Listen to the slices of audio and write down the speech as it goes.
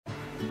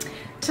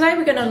Today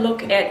we're going to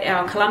look at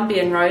our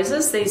Colombian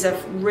roses. These are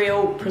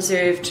real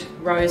preserved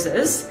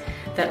roses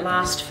that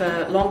last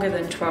for longer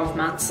than 12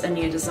 months in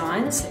new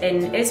designs,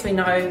 and as we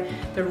know,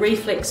 the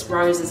reflex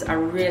roses are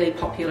really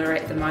popular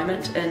at the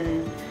moment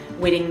in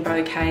wedding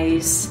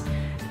bouquets,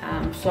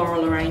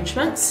 floral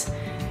arrangements,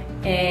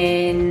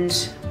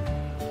 and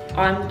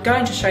I'm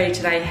going to show you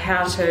today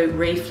how to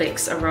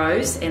reflex a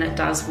rose, and it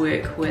does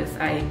work with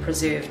a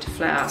preserved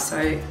flower.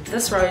 So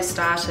this rose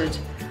started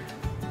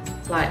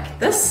like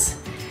this,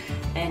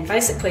 and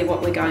basically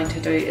what we're going to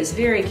do is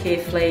very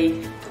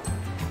carefully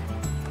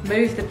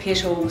move the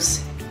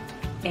petals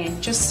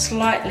and just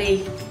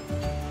slightly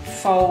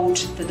fold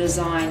the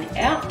design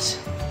out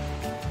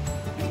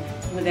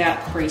without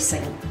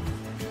creasing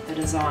the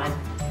design.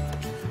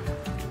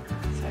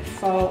 So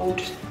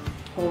fold,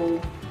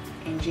 pull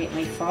and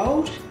gently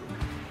fold,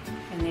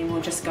 and then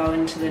we'll just go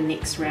into the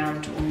next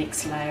round or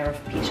next layer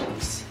of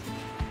petals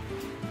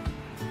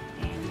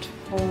and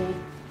pull.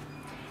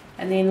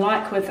 And then,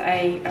 like with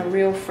a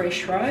real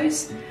fresh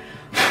rose,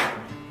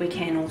 we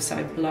can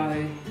also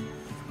blow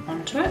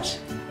onto it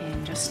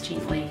and just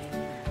gently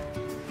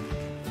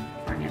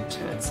bring it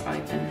to its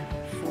open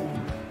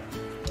form.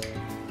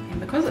 And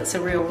because it's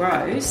a real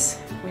rose,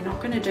 we're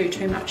not going to do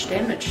too much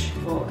damage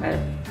for a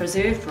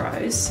preserved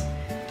rose.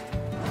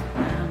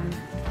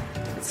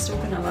 It's still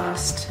going to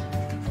last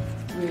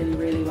really,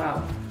 really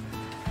well,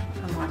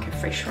 unlike a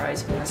fresh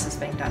rose when this has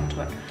been done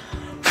to it.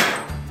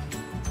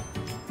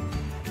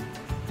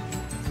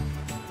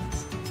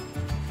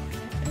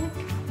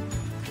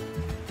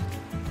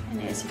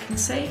 And as you can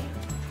see,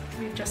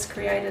 we've just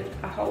created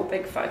a whole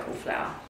big focal flower.